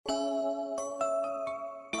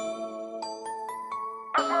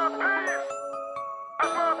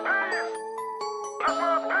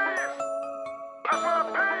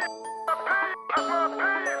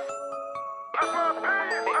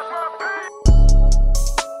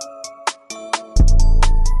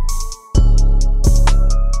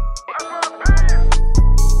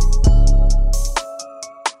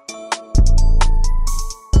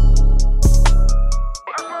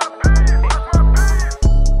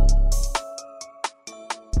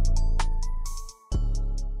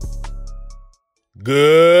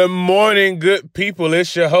Good morning, good people.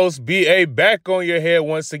 It's your host, B.A., back on your head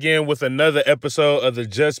once again with another episode of the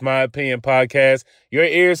Just My Opinion podcast. Your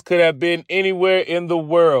ears could have been anywhere in the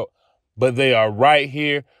world, but they are right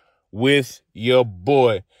here with your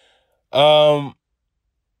boy. I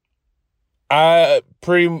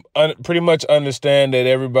pretty much understand that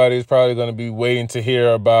everybody's probably going to be waiting to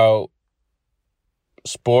hear about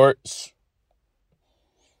sports,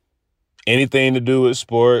 anything to do with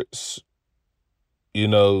sports. You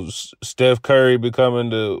know, Steph Curry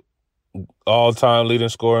becoming the all-time leading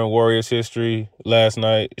scorer in Warriors history last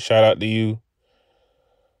night. Shout out to you.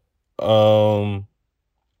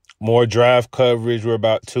 More draft coverage. We're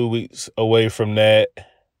about 2 weeks away from that.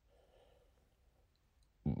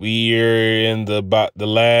 We're in about the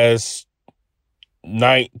last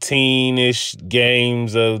 19-ish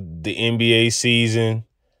games of the NBA season.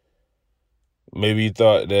 Maybe you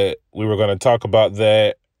thought that we were going to talk about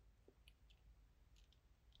that.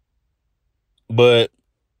 But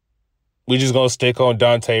we're just going to stick on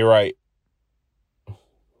Dante Wright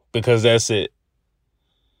because that's it.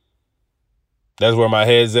 That's where my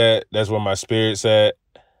head's at. That's where my spirit's at.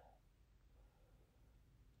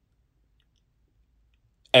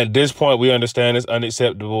 At this point, we understand it's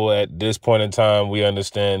unacceptable. At this point in time, we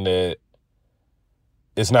understand that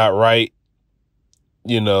it's not right.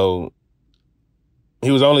 You know,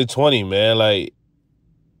 he was only 20, man. Like,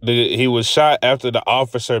 he was shot after the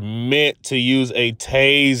officer meant to use a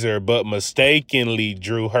taser, but mistakenly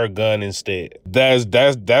drew her gun instead.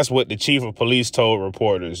 That's what the chief of police told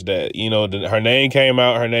reporters. That, you know, her name came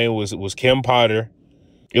out. Her name was Kim Potter.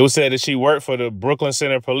 It was said that she worked for the Brooklyn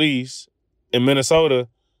Center Police in Minnesota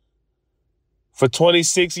for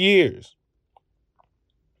 26 years.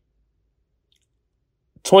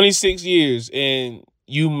 26 years, and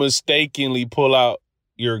you mistakenly pull out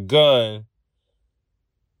your gun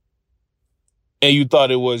and you thought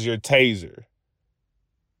it was your taser.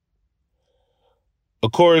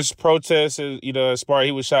 Of course, protests, you know,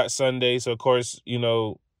 he was shot Sunday. So, of course, you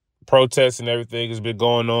know, protests and everything has been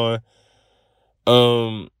going on.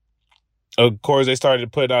 Of course, they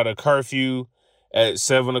started putting out a curfew at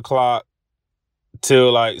 7 o'clock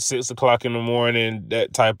till like 6 o'clock in the morning,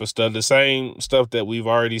 that type of stuff. The same stuff that we've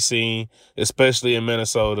already seen, especially in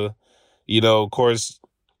Minnesota. You know, of course,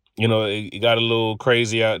 you know, it got a little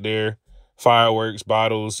crazy out there. Fireworks,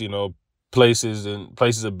 bottles, you know, places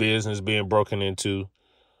of business being broken into.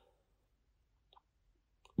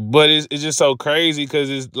 But it's just so crazy because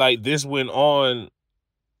it's like this went on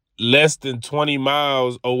less than 20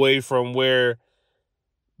 miles away from where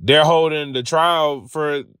they're holding the trial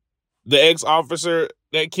for the ex-officer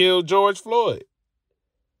that killed George Floyd.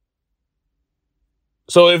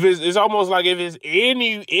 So if it's almost like if it's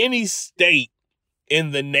any state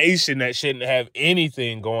in the nation that shouldn't have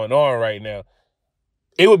anything going on right now,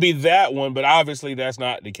 it would be that one, but obviously that's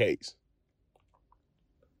not the case.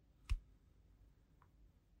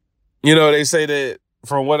 You know, they say that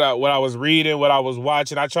from what I was reading, what I was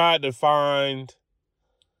watching, I tried to find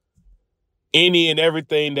any and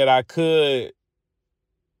everything that I could,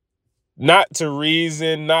 not to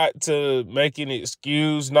reason, not to make an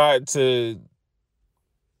excuse, not to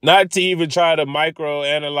even try to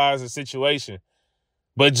microanalyze the situation,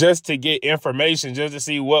 but just to get information, just to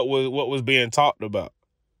see what was being talked about.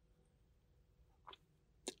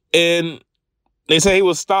 And they say he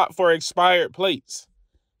was stopped for expired plates.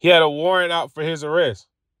 He had a warrant out for his arrest.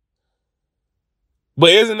 But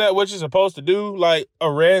isn't that what you're supposed to do? Like,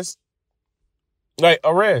 arrest. Like,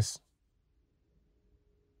 arrest.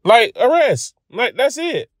 Like, arrest. Like, that's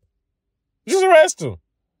it. Just arrest him.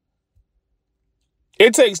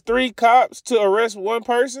 It takes 3 cops to arrest one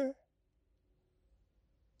person.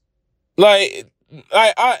 Like,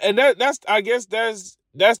 I guess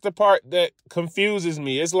that's the part that confuses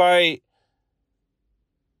me. It's like,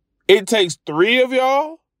 it takes 3 of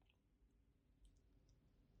y'all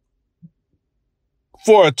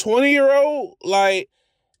for a 20-year-old, like,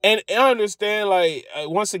 and I understand, like,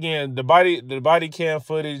 once again, the body cam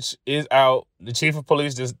footage is out. The chief of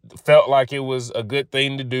police just felt like it was a good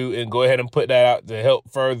thing to do and go ahead and put that out to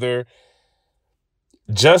help further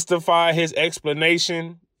justify his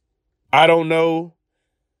explanation. I don't know.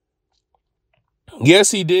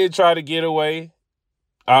 Yes, he did try to get away.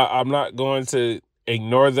 I'm not going to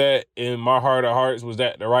ignore that. In my heart of hearts, was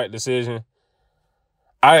that the right decision?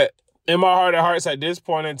 In my heart of hearts, at this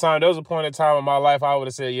point in time, there was a point in time in my life I would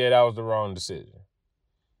have said, yeah, that was the wrong decision.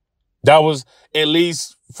 That was, at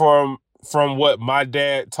least from what my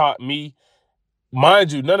dad taught me.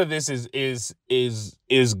 Mind you, none of this is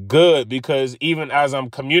good, because even as I'm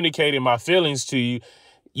communicating my feelings to you,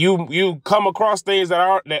 you come across things that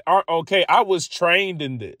aren't okay. I was trained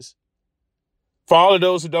in this. For all of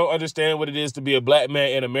those who don't understand what it is to be a black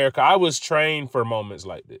man in America, I was trained for moments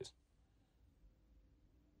like this.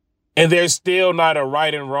 And there's still not a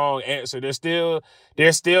right and wrong answer. There's still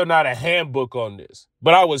not a handbook on this.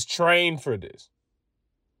 But I was trained for this.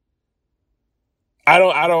 I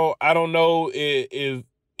don't know if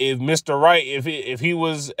Mr. Wright, if he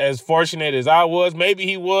was as fortunate as I was. Maybe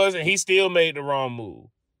he was, and he still made the wrong move.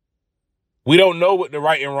 We don't know what the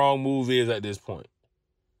right and wrong move is at this point.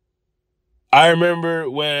 I remember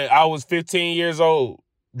when I was 15 years old,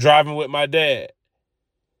 driving with my dad.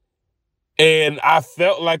 And I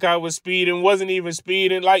felt like I was speeding, wasn't even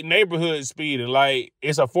speeding, like neighborhood speeding. Like,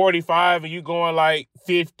 it's a 45 and you going like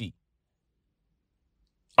 50.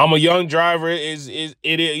 I'm a young driver.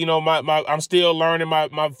 I'm still learning.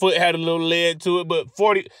 My foot had a little lead to it, but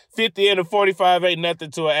 50 and a 45 ain't nothing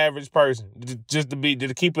to an average person, just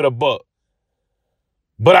to keep it a buck.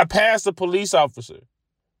 But I passed a police officer.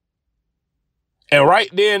 And right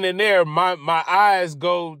then and there, my eyes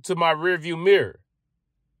go to my rearview mirror.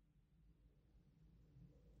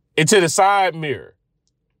 Into the side mirror.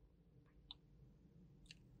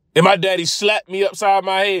 And my daddy slapped me upside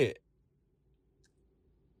my head.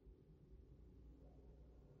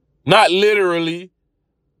 Not literally,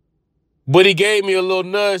 but he gave me a little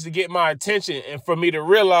nudge to get my attention and for me to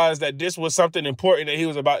realize that this was something important that he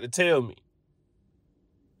was about to tell me.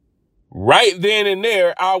 Right then and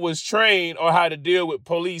there, I was trained on how to deal with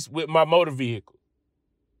police with my motor vehicle.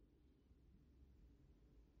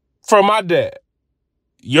 From my dad.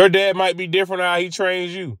 Your dad might be different how he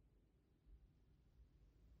trains you.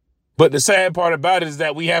 But the sad part about it is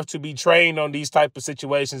that we have to be trained on these type of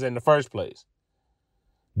situations in the first place.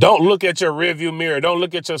 Don't look at your rearview mirror. Don't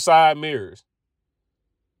look at your side mirrors.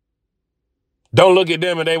 Don't look at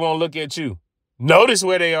them and they won't look at you. Notice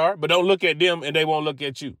where they are, but don't look at them and they won't look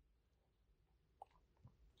at you.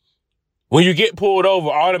 When you get pulled over,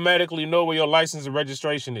 automatically know where your license and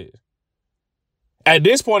registration is. At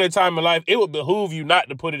this point in time in life, it would behoove you not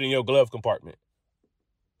to put it in your glove compartment.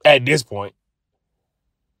 At this point.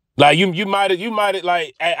 Like you might have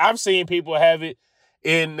like, I've seen people have it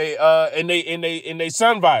in they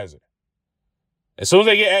sun visor. As soon as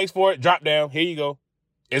they get asked for it, drop down. Here you go.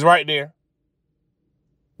 It's right there.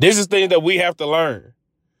 This is things that we have to learn,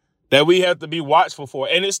 that we have to be watchful for,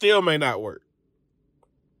 and it still may not work.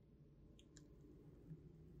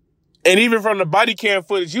 And even from the body cam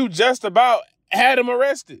footage, you just about had him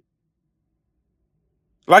arrested.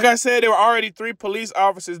 Like I said, there were already 3 police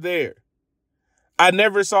officers there. I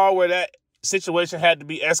never saw where that situation had to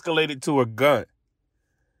be escalated to a gun.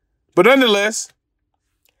 But nonetheless,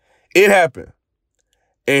 it happened.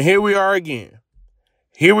 And here we are again.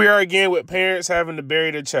 Here we are again with parents having to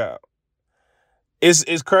bury their child.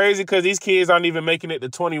 It's crazy because these kids aren't even making it to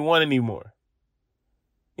 21 anymore.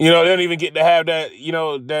 They don't even get to have that,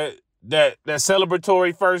 that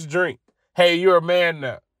celebratory first drink. Hey, you're a man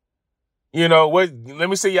now. Let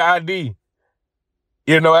me see your ID.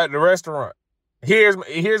 At the restaurant.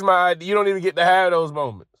 Here's my ID. You don't even get to have those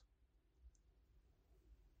moments.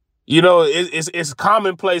 It's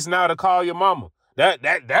commonplace now to call your mama.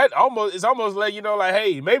 That almost like, like,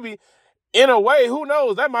 hey, maybe in a way, who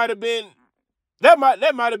knows? That might have been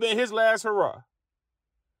his last hurrah.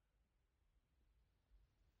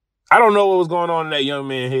 I don't know what was going on in that young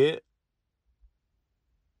man's head.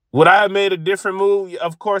 Would I have made a different move?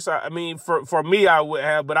 Of course, for me, I would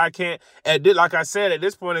have, but I can't. Like I said, at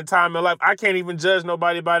this point in time in life, I can't even judge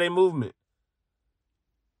nobody by their movement.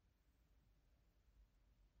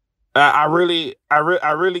 I really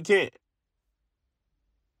can't.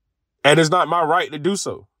 And it's not my right to do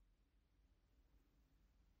so.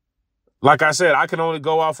 Like I said, I can only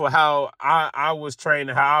go off of how I was trained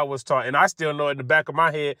and how I was taught. And I still know in the back of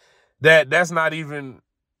my head that that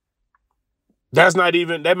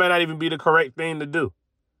may not even be the correct thing to do.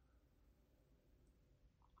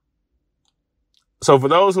 So for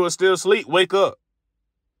those who are still asleep, wake up.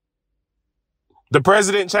 The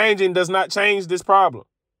president changing does not change this problem.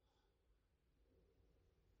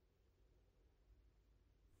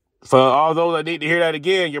 For all those that need to hear that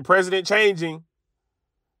again, your president changing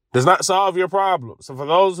Does not solve your problem. So for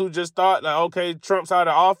those who just thought that, okay, Trump's out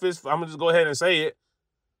of office, I'm going to just go ahead and say it.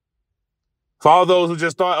 For all those who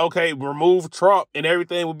just thought, okay, remove Trump and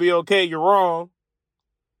everything will be okay, you're wrong.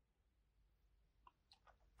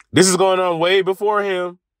 This is going on way before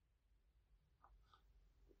him.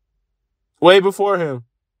 Way before him.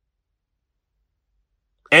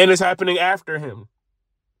 And it's happening after him.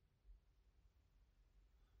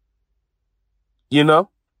 You know?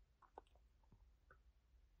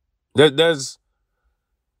 There's,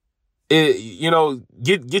 you know,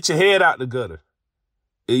 get your head out the gutter.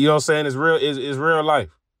 You know what I'm saying? It's real life.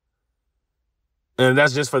 And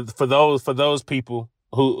that's just for those people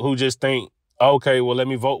who just think, okay, well, let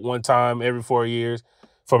me vote one time every 4 years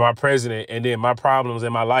for my president, and then my problems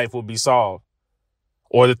in my life will be solved.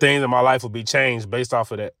 Or the things in my life will be changed based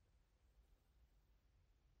off of that.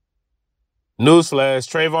 Newsflash,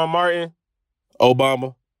 Trayvon Martin,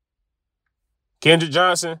 Obama. Kendrick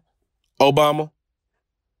Johnson, Obama.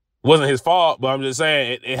 Wasn't his fault, but I'm just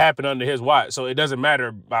saying it happened under his watch. So it doesn't matter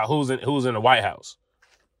about who's in the White House.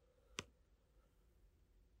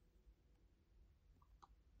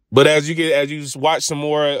 But as you watch some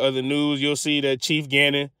more of the news, you'll see that Chief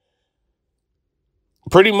Gannon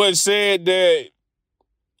pretty much said that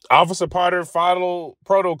Officer Potter followed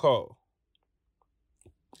protocol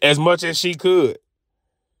as much as she could.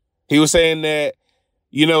 He was saying that,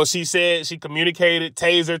 you know, she said she communicated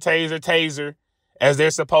taser, as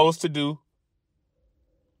they're supposed to do.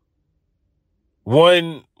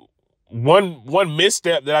 One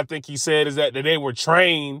misstep that I think he said is that they were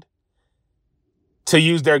trained to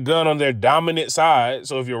use their gun on their dominant side.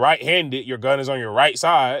 So if you're right-handed, your gun is on your right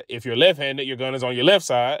side. If you're left-handed, your gun is on your left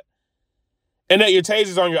side. And that your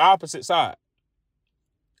taser's on your opposite side.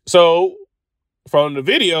 So from the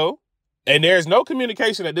video, and there's no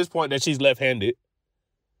communication at this point that she's left-handed,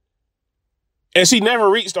 and she never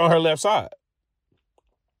reached on her left side.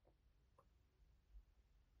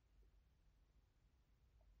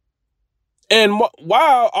 And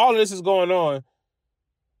while all of this is going on,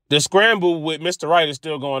 the scramble with Mr. Wright is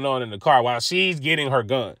still going on in the car while she's getting her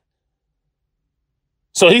gun.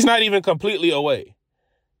 So he's not even completely away.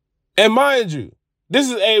 And mind you, this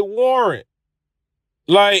is a warrant.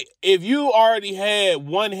 Like, if you already had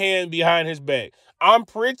one hand behind his back, I'm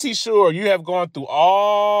pretty sure you have gone through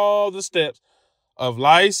all the steps of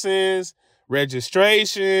license,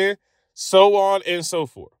 registration, so on and so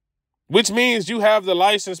forth. Which means you have the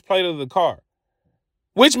license plate of the car.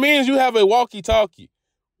 Which means you have a walkie-talkie.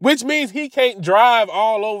 Which means he can't drive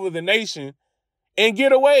all over the nation and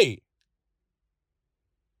get away.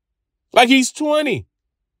 Like, he's 20.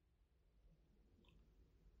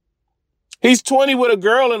 He's 20 with a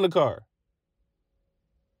girl in the car.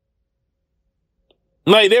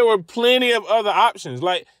 Like, there were plenty of other options.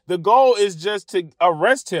 Like, the goal is just to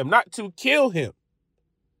arrest him, not to kill him.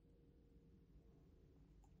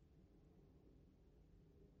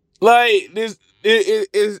 Like, this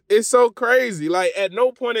it's so crazy. Like, at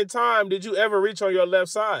no point in time did you ever reach on your left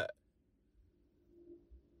side.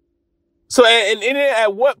 So, and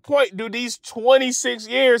at what point do these 26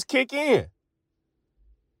 years kick in?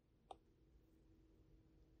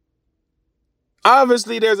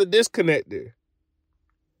 Obviously, there's a disconnect there.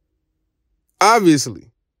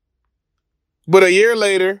 Obviously. But a year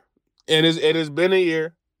later, and it has been a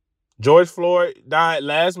year, George Floyd died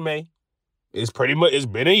last May. It's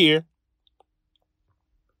been a year.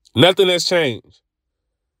 Nothing has changed.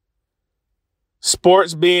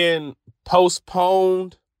 Sports being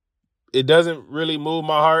postponed, it doesn't really move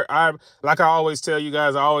my heart. Like I always tell you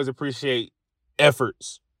guys, I always appreciate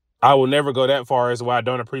efforts. I will never go that far as why I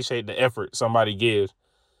don't appreciate the effort somebody gives.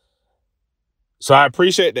 So I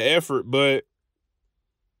appreciate the effort, but,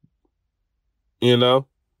 you know,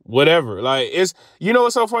 whatever. Like, it's, you know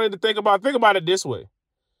what's so funny to think about? Think about it this way.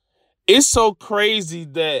 It's so crazy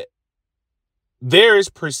that there is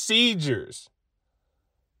procedures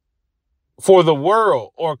for the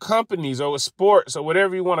world or companies or sports or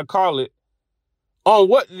whatever you want to call it on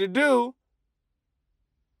what to do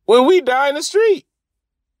when we die in the street.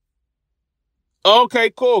 Okay,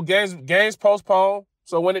 cool. Games postponed.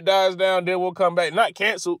 So when it dies down, then we'll come back. Not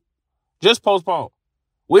canceled, just postponed.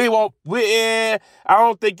 I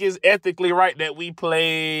don't think it's ethically right that we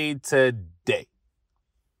play today.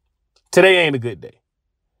 Today ain't a good day.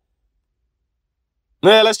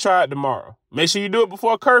 Nah, let's try it tomorrow. Make sure you do it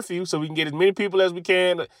before curfew so we can get as many people as we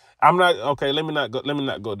can. Let me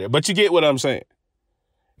not go there. But you get what I'm saying.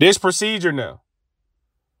 There's procedure now.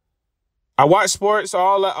 I watched sports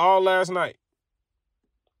all last night.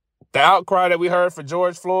 The outcry that we heard for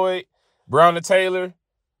George Floyd, Breonna Taylor,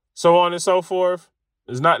 so on and so forth,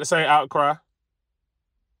 is not the same outcry.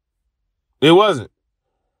 It wasn't.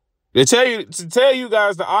 To tell you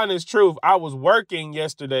guys the honest truth, I was working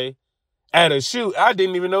yesterday at a shoot. I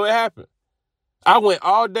didn't even know it happened. I went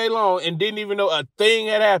all day long and didn't even know a thing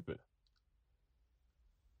had happened.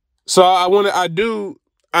 So I do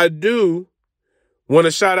want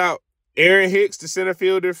to shout out Aaron Hicks, the center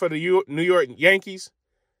fielder for the New York Yankees,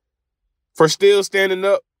 for still standing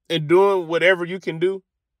up and doing whatever you can do.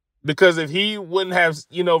 Because if he wouldn't have,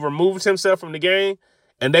 removed himself from the game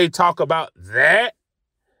and they talk about that,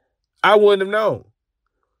 I wouldn't have known.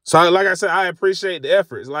 So like I said, I appreciate the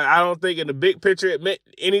efforts. Like, I don't think in the big picture it meant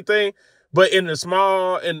anything, but in the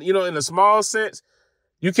small sense,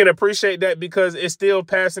 you can appreciate that because it's still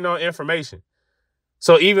passing on information.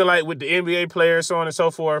 So even like with the NBA players, so on and so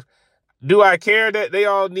forth, do I care that they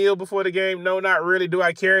all kneel before the game? No, not really. Do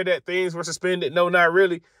I care that things were suspended? No, not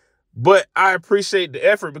really. But I appreciate the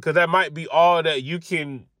effort because that might be all that you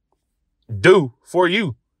can do for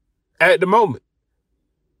you at the moment.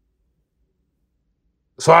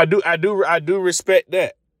 So I do respect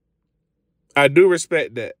that. I do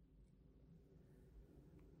respect that.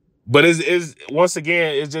 But it's once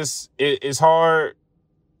again, it's hard.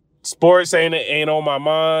 Sports ain't on my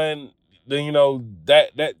mind. Then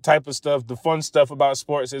that type of stuff, the fun stuff about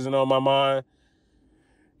sports isn't on my mind.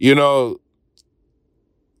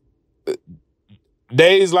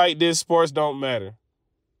 Days like this, sports don't matter.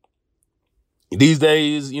 These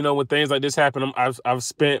days, when things like this happen, I've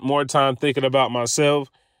spent more time thinking about myself,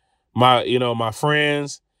 my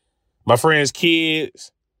friends,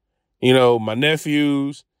 kids, my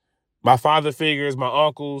nephews, my father figures, my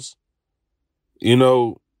uncles,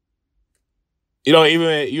 even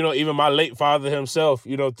my late father himself,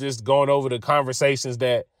 just going over the conversations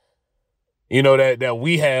that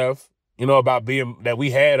we have, about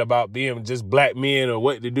being just black men or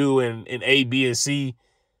what to do in A, B, and C,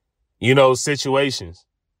 situations.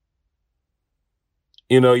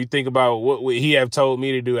 You think about what would he have told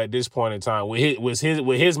me to do at this point in time. Would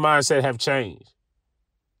his mindset have changed?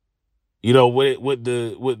 With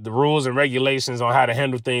the rules and regulations on how to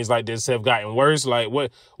handle things like this have gotten worse. Like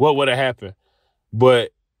what would have happened?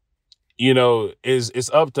 But it's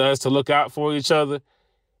up to us to look out for each other.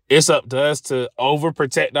 It's up to us to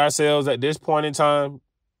overprotect ourselves at this point in time.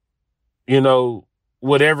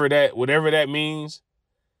 Whatever that means.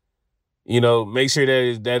 Make sure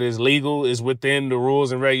that is legal, is within the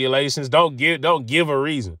rules and regulations. Don't give a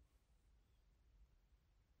reason.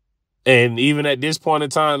 And even at this point in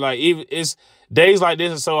time, like, even it's days like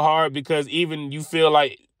this are so hard because even you feel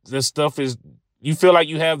like you feel like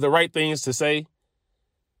you have the right things to say,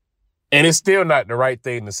 and it's still not the right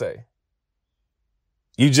thing to say.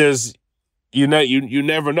 You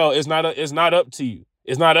never know. It's not up to you.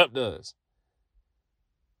 It's not up to us.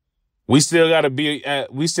 We still got to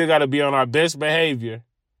be on our best behavior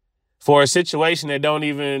for a situation that don't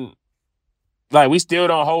even, like, we still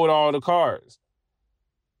don't hold all the cards.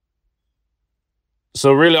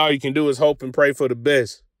 So really all you can do is hope and pray for the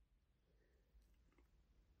best.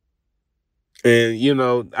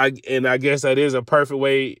 And, I guess that is a perfect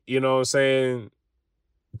way, to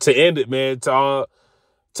end it, man.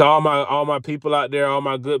 To all my people out there, all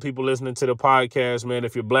my good people listening to the podcast, man,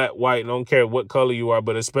 if you're black, white, don't care what color you are,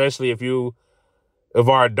 but especially if you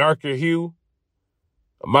are a darker hue,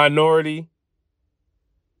 a minority,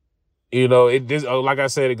 like I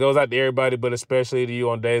said, it goes out to everybody, but especially to you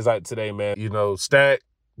on days like today, man. Stack,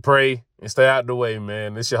 pray, and stay out the way,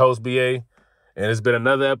 man. It's your host, BA, and it's been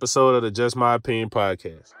another episode of the Just My Opinion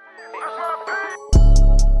podcast.